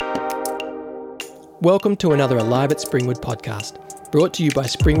Welcome to another Alive at Springwood podcast, brought to you by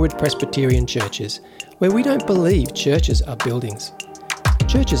Springwood Presbyterian Churches, where we don't believe churches are buildings.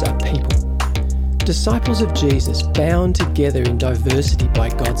 Churches are people. Disciples of Jesus bound together in diversity by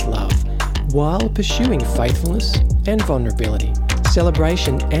God's love, while pursuing faithfulness and vulnerability,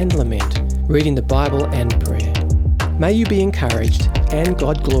 celebration and lament, reading the Bible and prayer. May you be encouraged and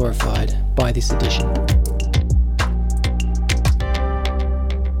God glorified by this edition.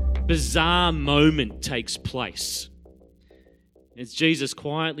 Bizarre moment takes place as Jesus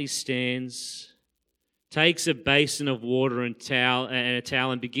quietly stands, takes a basin of water and a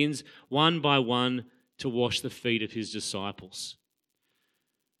towel and begins one by one to wash the feet of his disciples.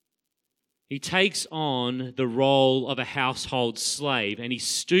 He takes on the role of a household slave and he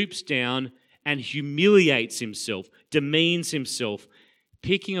stoops down and humiliates himself, demeans himself,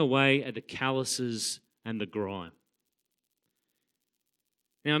 picking away at the calluses and the grime.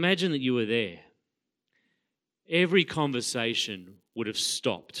 Now imagine that you were there. Every conversation would have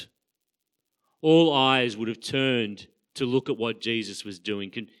stopped. All eyes would have turned to look at what Jesus was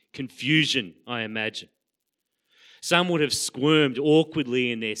doing. Confusion, I imagine. Some would have squirmed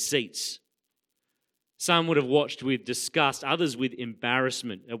awkwardly in their seats. Some would have watched with disgust, others with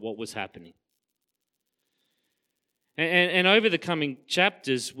embarrassment at what was happening. And over the coming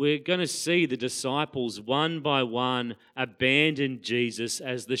chapters, we're going to see the disciples one by one abandon Jesus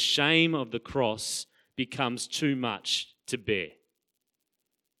as the shame of the cross becomes too much to bear.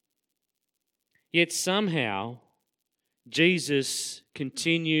 Yet somehow, Jesus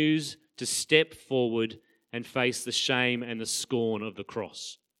continues to step forward and face the shame and the scorn of the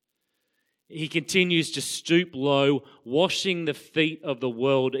cross. He continues to stoop low, washing the feet of the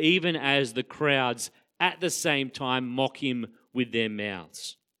world, even as the crowds at the same time mock him with their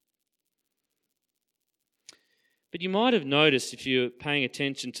mouths. But you might have noticed, if you're paying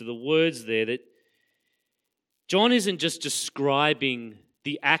attention to the words there, that John isn't just describing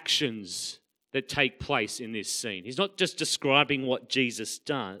the actions that take place in this scene. He's not just describing what Jesus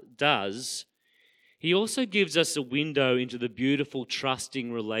does. He also gives us a window into the beautiful,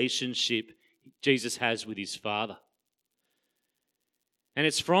 trusting relationship Jesus has with his Father. And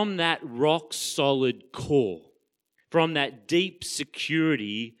it's from that rock-solid core, from that deep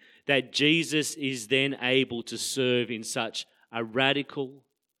security, that Jesus is then able to serve in such a radical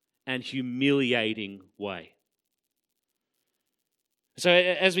and humiliating way. So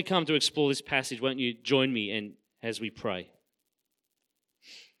as we come to explore this passage, won't you join me and as we pray?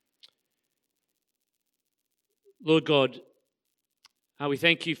 Lord God, we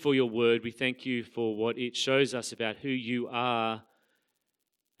thank you for your word. We thank you for what it shows us about who you are,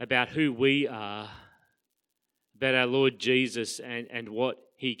 about who we are, about our Lord Jesus and what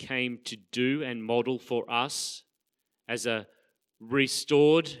he came to do and model for us as a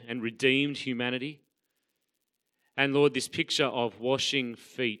restored and redeemed humanity. And Lord, this picture of washing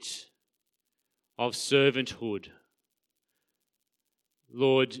feet, of servanthood.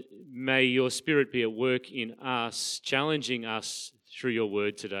 Lord, may your Spirit be at work in us, challenging us through your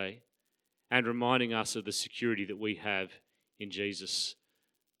word today and reminding us of the security that we have in Jesus.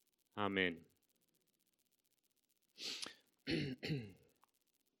 Amen.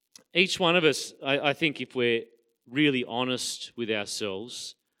 Each one of us, I think if we're really honest with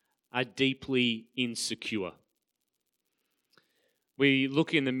ourselves, are deeply insecure. We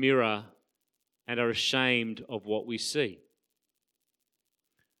look in the mirror and are ashamed of what we see.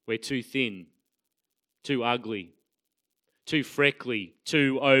 We're too thin, too ugly, too freckly,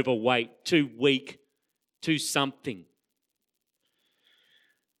 too overweight, too weak, too something.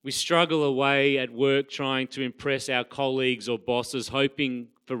 We struggle away at work trying to impress our colleagues or bosses, hoping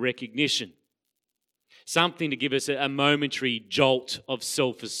for recognition, something to give us a momentary jolt of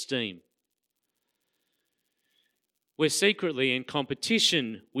self-esteem. We're secretly in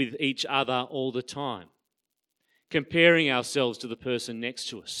competition with each other all the time, comparing ourselves to the person next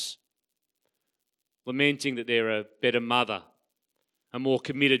to us, lamenting that they're a better mother, a more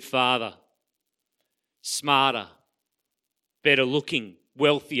committed father, smarter, better looking,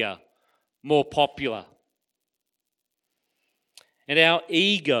 wealthier, more popular. And our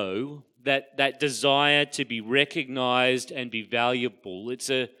ego, that desire to be recognized and be valuable, it's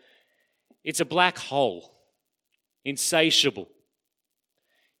a black hole, insatiable.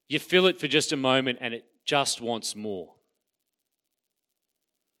 You fill it for just a moment and it just wants more.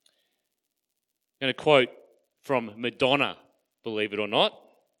 I'm going to quote from Madonna, believe it or not.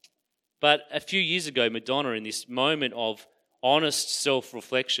 But a few years ago, Madonna, in this moment of honest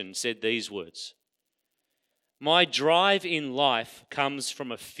self-reflection, said these words: "My drive in life comes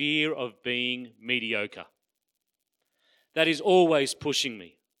from a fear of being mediocre. That is always pushing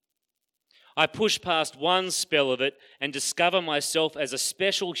me. I push past one spell of it and discover myself as a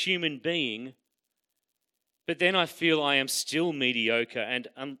special human being, but then I feel I am still mediocre and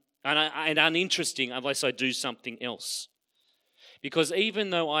uninteresting unless I do something else. Because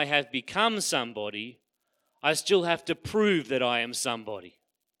even though I have become somebody, I still have to prove that I am somebody.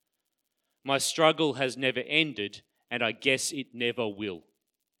 My struggle has never ended, and I guess it never will.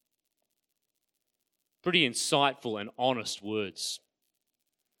 Pretty insightful and honest words.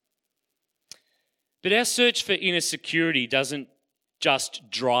 But our search for inner security doesn't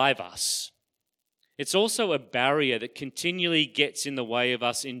just drive us. It's also a barrier that continually gets in the way of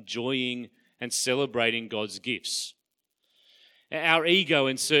us enjoying and celebrating God's gifts. Our ego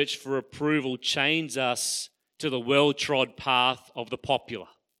and search for approval chains us to the well-trod path of the popular,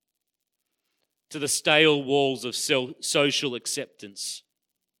 to the stale walls of social acceptance,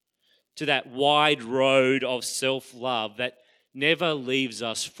 to that wide road of self-love that never leaves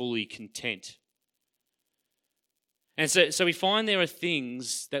us fully content. And so we find there are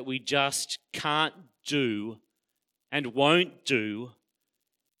things that we just can't do and won't do,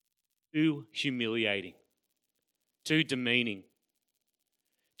 too humiliating, too demeaning,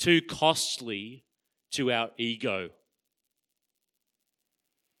 too costly to our ego.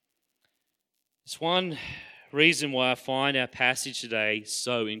 It's one reason why I find our passage today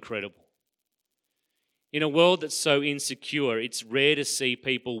so incredible. In a world that's so insecure, it's rare to see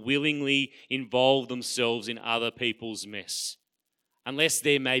people willingly involve themselves in other people's mess, unless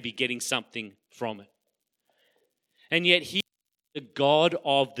they're maybe getting something from it. And yet here, the God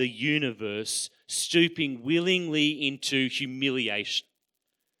of the universe stooping willingly into humiliation,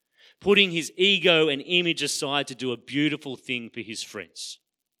 putting his ego and image aside to do a beautiful thing for his friends.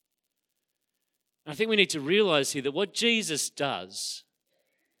 I think we need to realize here that what Jesus does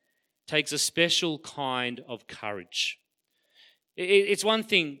takes a special kind of courage. It's one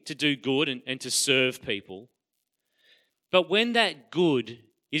thing to do good and to serve people, but when that good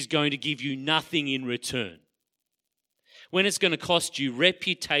is going to give you nothing in return, when it's going to cost you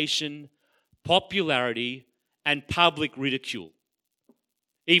reputation, popularity, and public ridicule,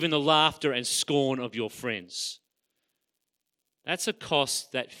 even the laughter and scorn of your friends, that's a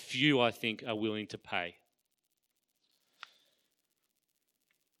cost that few, I think, are willing to pay.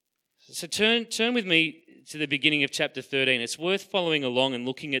 So turn with me to the beginning of chapter 13. It's worth following along and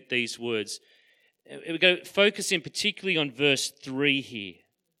looking at these words. We're going to focus in particularly on verse 3 here.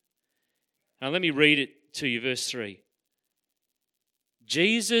 Now let me read it to you, verse 3.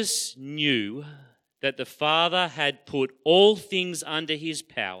 Jesus knew that the Father had put all things under his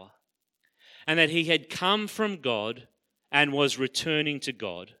power, and that he had come from God and was returning to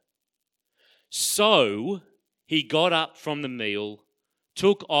God. So he got up from the meal,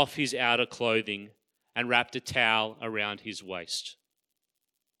 took off his outer clothing, and wrapped a towel around his waist.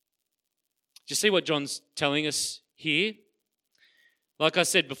 Do you see what John's telling us here? Like I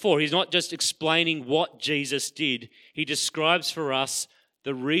said before, he's not just explaining what Jesus did. He describes for us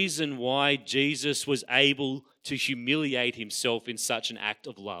the reason why Jesus was able to humiliate himself in such an act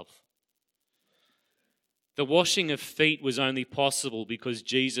of love. The washing of feet was only possible because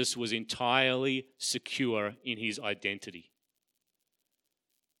Jesus was entirely secure in his identity.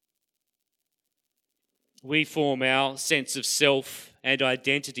 We form our sense of self and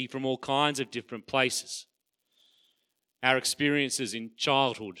identity from all kinds of different places. Our experiences in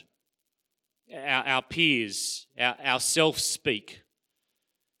childhood, our peers, our self-speak.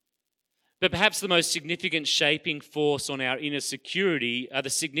 But perhaps the most significant shaping force on our inner security are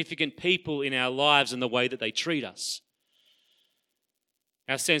the significant people in our lives and the way that they treat us.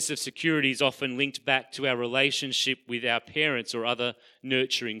 Our sense of security is often linked back to our relationship with our parents or other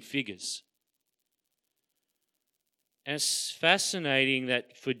nurturing figures. And it's fascinating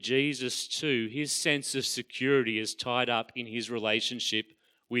that for Jesus too, his sense of security is tied up in his relationship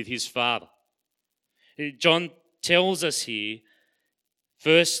with his Father. John tells us here,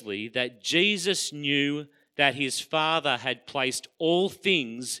 firstly, that Jesus knew that his Father had placed all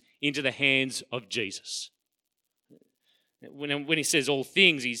things into the hands of Jesus. When he says all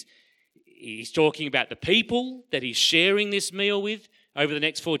things, he's talking about the people that he's sharing this meal with. Over the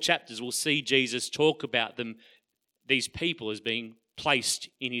next 4 chapters, we'll see Jesus talk about them, these people, as being placed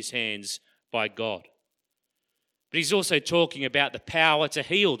in his hands by God. But he's also talking about the power to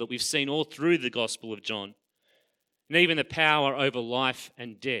heal that we've seen all through the Gospel of John, and even the power over life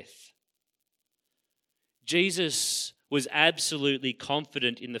and death. Jesus was absolutely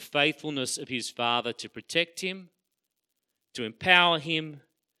confident in the faithfulness of his Father to protect him, to empower him,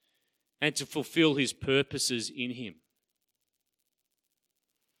 and to fulfill his purposes in him.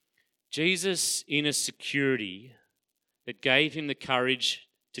 Jesus' inner security that gave him the courage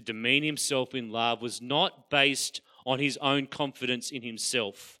to demean himself in love was not based on his own confidence in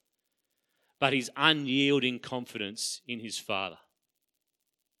himself, but his unyielding confidence in his Father.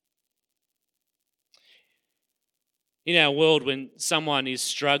 In our world, when someone is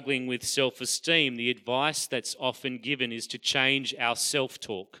struggling with self-esteem, the advice that's often given is to change our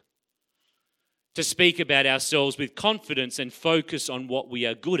self-talk, to speak about ourselves with confidence and focus on what we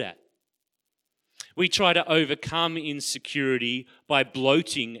are good at. We try to overcome insecurity by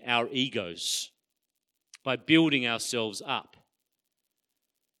bloating our egos, by building ourselves up.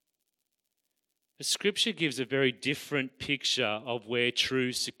 The Scripture gives a very different picture of where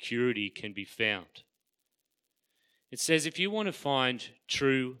true security can be found. It says if you want to find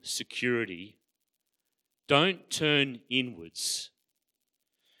true security, don't turn inwards.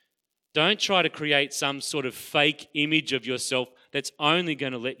 Don't try to create some sort of fake image of yourself that's only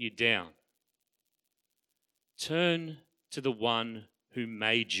going to let you down. Turn to the one who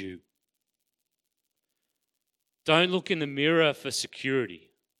made you. Don't look in the mirror for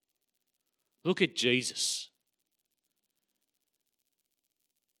security. Look at Jesus.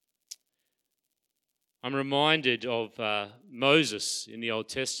 I'm reminded of Moses in the Old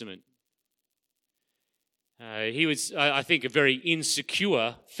Testament. He was, I think, a very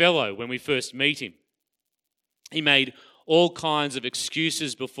insecure fellow when we first meet him. He made all kinds of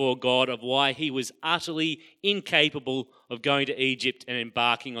excuses before God of why he was utterly incapable of going to Egypt and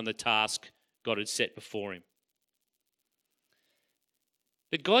embarking on the task God had set before him.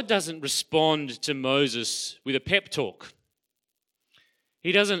 But God doesn't respond to Moses with a pep talk.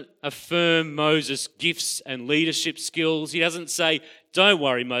 He doesn't affirm Moses' gifts and leadership skills. He doesn't say, "Don't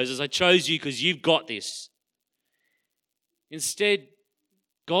worry, Moses, I chose you because you've got this." Instead,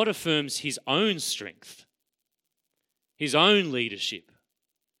 God affirms his own strength, his own leadership,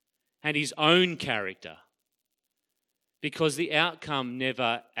 and his own character, because the outcome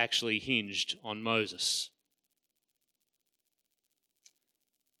never actually hinged on Moses.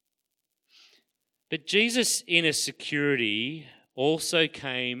 But Jesus' inner security also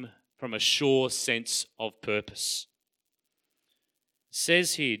came from a sure sense of purpose. It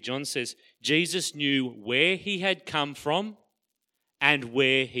says here, John says, Jesus knew where he had come from and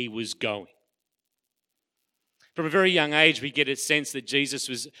where he was going. From a very young age, we get a sense that Jesus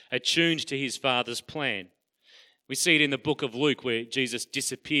was attuned to his Father's plan. We see it in the book of Luke where Jesus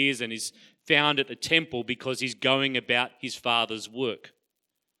disappears and is found at the temple because he's going about his Father's work.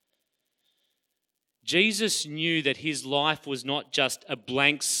 Jesus knew that his life was not just a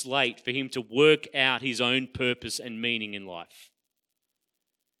blank slate for him to work out his own purpose and meaning in life.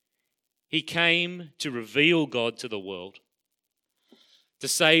 He came to reveal God to the world, to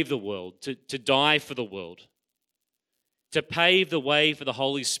save the world, to die for the world, to pave the way for the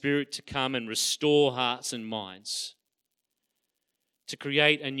Holy Spirit to come and restore hearts and minds, to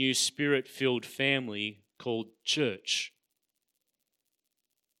create a new Spirit-filled family called church.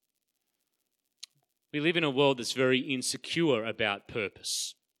 We live in a world that's very insecure about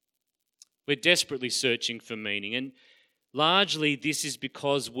purpose. We're desperately searching for meaning, and largely this is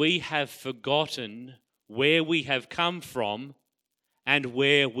because we have forgotten where we have come from and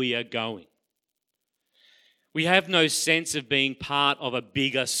where we are going. We have no sense of being part of a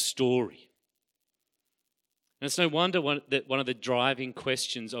bigger story. And it's no wonder that one of the driving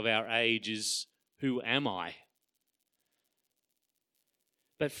questions of our age is, who am I?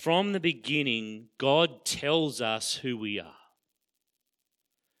 But from the beginning, God tells us who we are.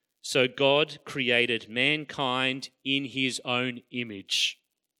 So God created mankind in his own image.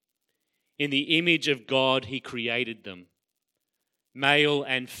 In the image of God, he created them. Male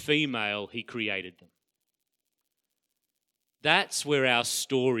and female, he created them. That's where our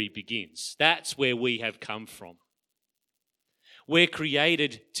story begins. That's where we have come from. We're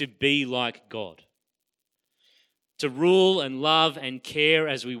created to be like God, to rule and love and care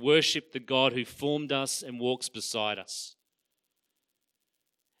as we worship the God who formed us and walks beside us.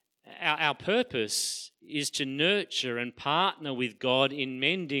 Our purpose is to nurture and partner with God in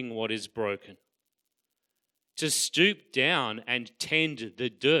mending what is broken, to stoop down and tend the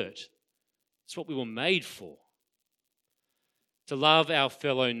dirt. That's what we were made for. To love our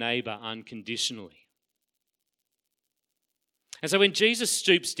fellow neighbour unconditionally. And so when Jesus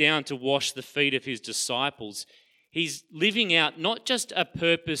stoops down to wash the feet of his disciples, he's living out not just a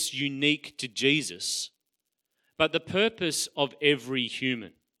purpose unique to Jesus, but the purpose of every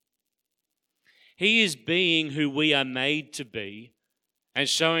human. He is being who we are made to be and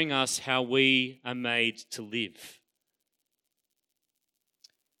showing us how we are made to live.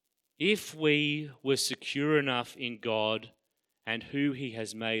 If we were secure enough in God and who he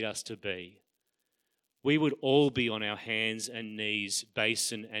has made us to be, we would all be on our hands and knees,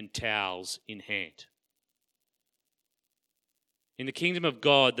 basin and towels in hand. In the kingdom of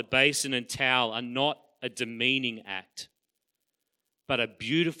God, the basin and towel are not a demeaning act, but a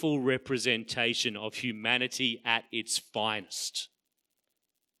beautiful representation of humanity at its finest.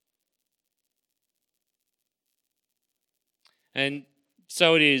 And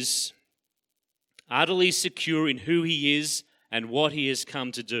so it is, utterly secure in who he is and what he has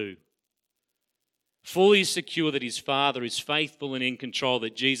come to do. Fully secure that his Father is faithful and in control,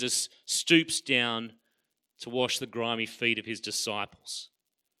 that Jesus stoops down to wash the grimy feet of his disciples.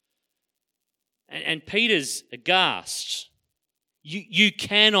 And Peter's aghast. You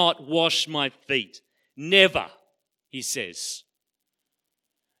cannot wash my feet. Never, he says.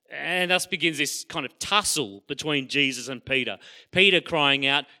 And thus begins this kind of tussle between Jesus and Peter. Peter crying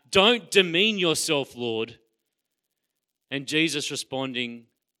out, "Don't demean yourself, Lord." And Jesus responding,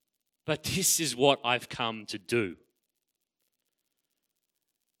 "But this is what I've come to do."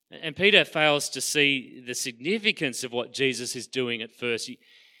 And Peter fails to see the significance of what Jesus is doing at first.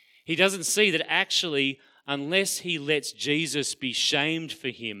 He doesn't see that actually, unless he lets Jesus be shamed for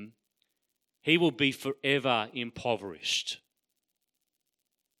him, he will be forever impoverished.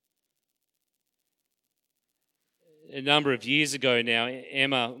 A number of years ago now,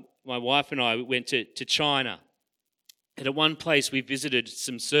 Emma, my wife, and I went to China. And at one place we visited,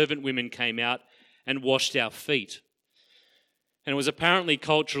 some servant women came out and washed our feet. And it was apparently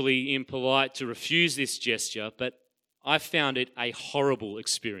culturally impolite to refuse this gesture, but I found it a horrible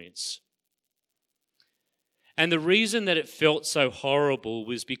experience. And the reason that it felt so horrible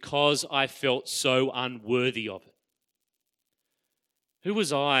was because I felt so unworthy of it. Who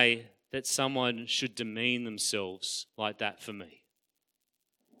was I that someone should demean themselves like that for me?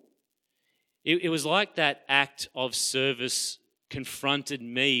 It was like that act of service confronted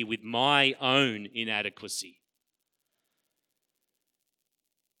me with my own inadequacy.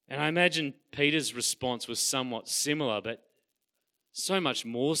 And I imagine Peter's response was somewhat similar, but so much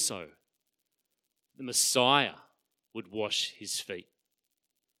more so. The Messiah would wash his feet.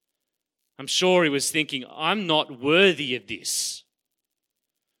 I'm sure he was thinking, I'm not worthy of this.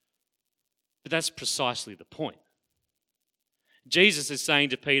 But that's precisely the point. Jesus is saying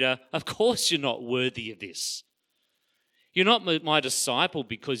to Peter, of course you're not worthy of this. You're not my disciple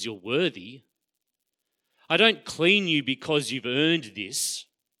because you're worthy. I don't clean you because you've earned this.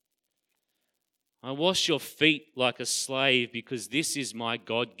 I wash your feet like a slave because this is my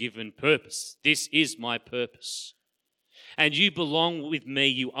God-given purpose. This is my purpose. And you belong with me,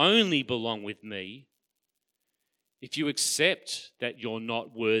 you only belong with me if you accept that you're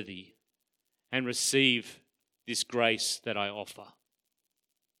not worthy and receive this grace that I offer.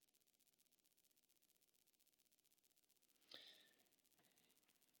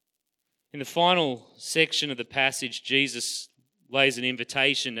 In the final section of the passage, Jesus lays an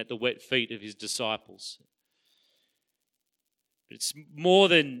invitation at the wet feet of his disciples. It's more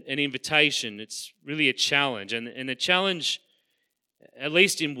than an invitation, it's really a challenge. And the challenge, at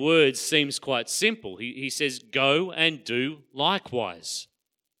least in words, seems quite simple. He says, go and do likewise.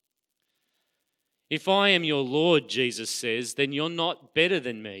 If I am your Lord, Jesus says, then you're not better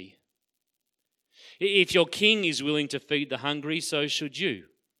than me. If your king is willing to feed the hungry, so should you.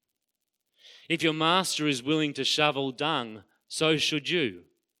 If your master is willing to shovel dung, so should you.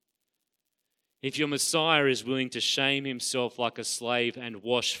 If your Messiah is willing to shame himself like a slave and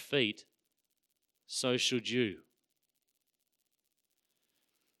wash feet, so should you.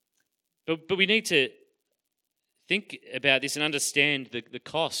 But we need to think about this and understand the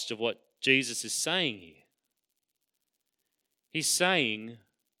cost of what Jesus is saying here. He's saying,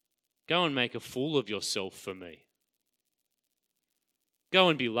 go and make a fool of yourself for me. Go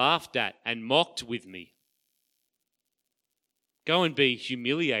and be laughed at and mocked with me. Go and be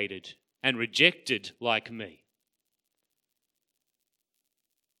humiliated and rejected like me.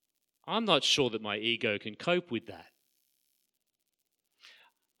 I'm not sure that my ego can cope with that.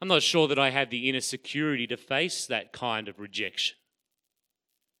 I'm not sure that I have the inner security to face that kind of rejection.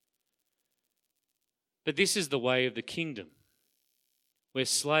 But this is the way of the kingdom, where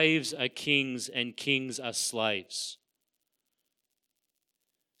slaves are kings and kings are slaves.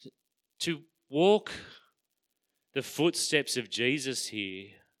 To walk the footsteps of Jesus here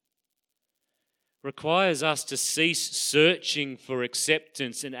requires us to cease searching for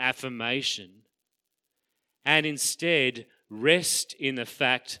acceptance and affirmation and instead rest in the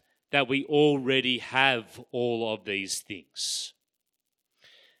fact that we already have all of these things.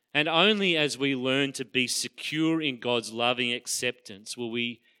 And only as we learn to be secure in God's loving acceptance will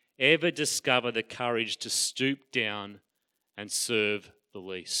we ever discover the courage to stoop down and serve the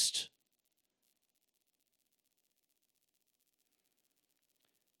least.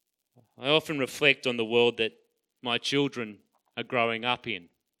 I often reflect on the world that my children are growing up in.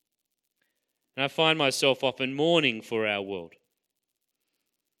 And I find myself often mourning for our world.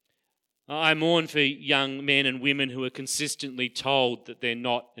 I mourn for young men and women who are consistently told that they're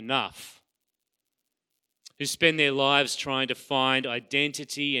not enough, who spend their lives trying to find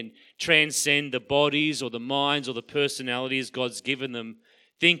identity and transcend the bodies or the minds or the personalities God's given them,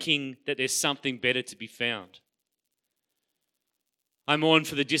 thinking that there's something better to be found. I mourn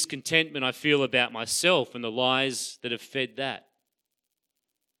for the discontentment I feel about myself and the lies that have fed that.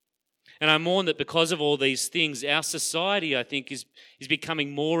 And I mourn that because of all these things, our society, I think, is becoming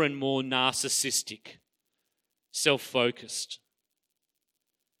more and more narcissistic, self-focused.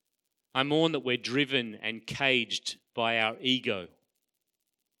 I mourn that we're driven and caged by our ego.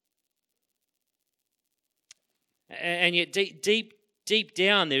 And yet deep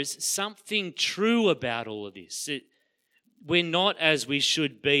down, there's something true about all of this. We're not as we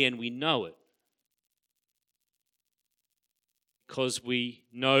should be, and we know it. Because we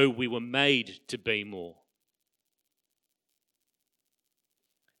know we were made to be more.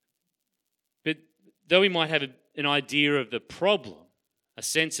 But though we might have an idea of the problem, a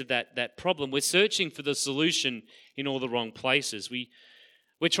sense of that problem, we're searching for the solution in all the wrong places.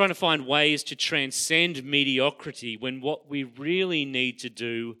 We're trying to find ways to transcend mediocrity when what we really need to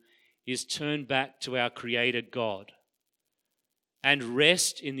do is turn back to our Creator God and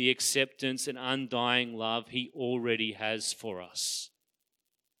rest in the acceptance and undying love He already has for us.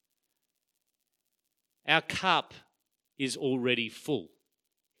 Our cup is already full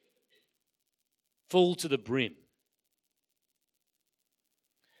to the brim.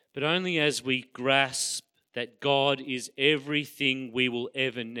 But only as we grasp that God is everything we will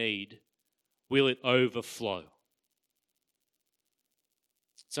ever need, will it overflow.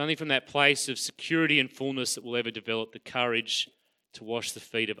 It's only from that place of security and fullness that we'll ever develop the courage to wash the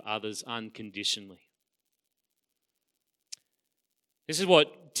feet of others unconditionally. This is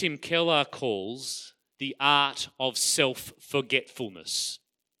what Tim Keller calls the art of self-forgetfulness.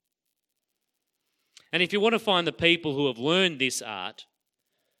 And if you want to find the people who have learned this art,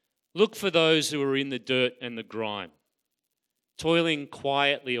 look for those who are in the dirt and the grime, toiling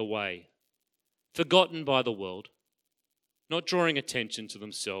quietly away, forgotten by the world, not drawing attention to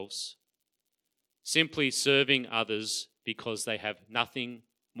themselves, simply serving others because they have nothing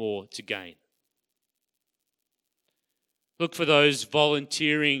more to gain. Look for those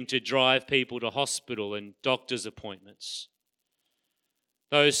volunteering to drive people to hospital and doctor's appointments.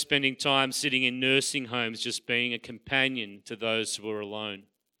 Those spending time sitting in nursing homes just being a companion to those who are alone.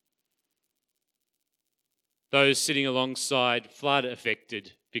 Those sitting alongside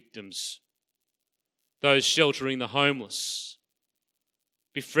flood-affected victims. Those sheltering the homeless.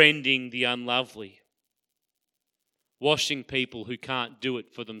 Befriending the unlovely. Washing people who can't do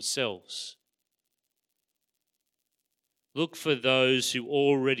it for themselves. Look for those who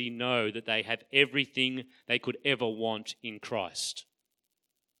already know that they have everything they could ever want in Christ.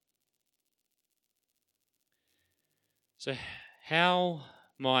 So how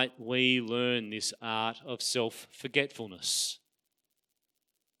might we learn this art of self-forgetfulness?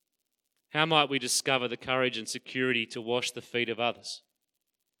 How might we discover the courage and security to wash the feet of others?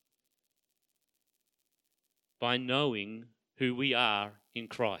 By knowing who we are in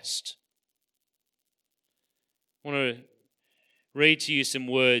Christ. I want to read to you some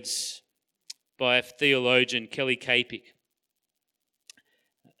words by a theologian, Kelly Capick.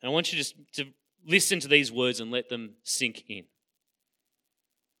 And I want you just to listen to these words and let them sink in.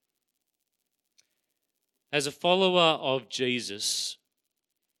 As a follower of Jesus,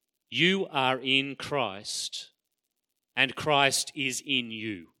 you are in Christ, and Christ is in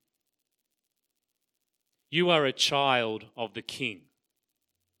you. You are a child of the King.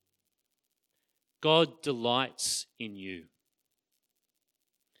 God delights in you.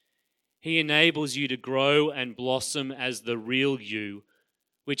 He enables you to grow and blossom as the real you,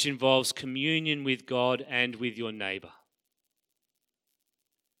 which involves communion with God and with your neighbour.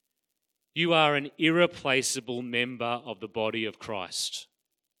 You are an irreplaceable member of the body of Christ.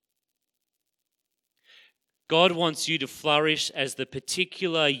 God wants you to flourish as the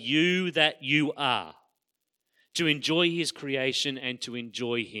particular you that you are, to enjoy His creation and to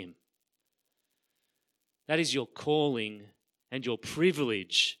enjoy Him. That is your calling and your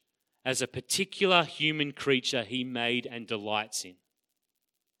privilege as a particular human creature He made and delights in.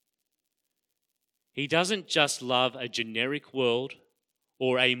 He doesn't just love a generic world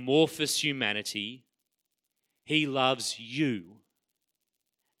or amorphous humanity. He loves you,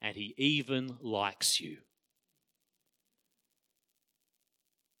 and He even likes you.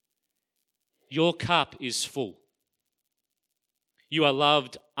 Your cup is full. You are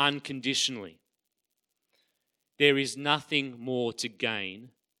loved unconditionally. There is nothing more to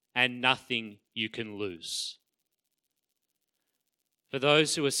gain and nothing you can lose. For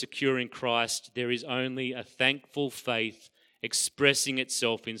those who are secure in Christ, there is only a thankful faith expressing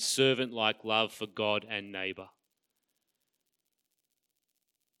itself in servant-like love for God and neighbour.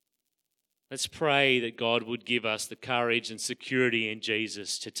 Let's pray that God would give us the courage and security in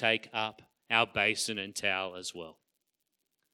Jesus to take up our basin and towel as well.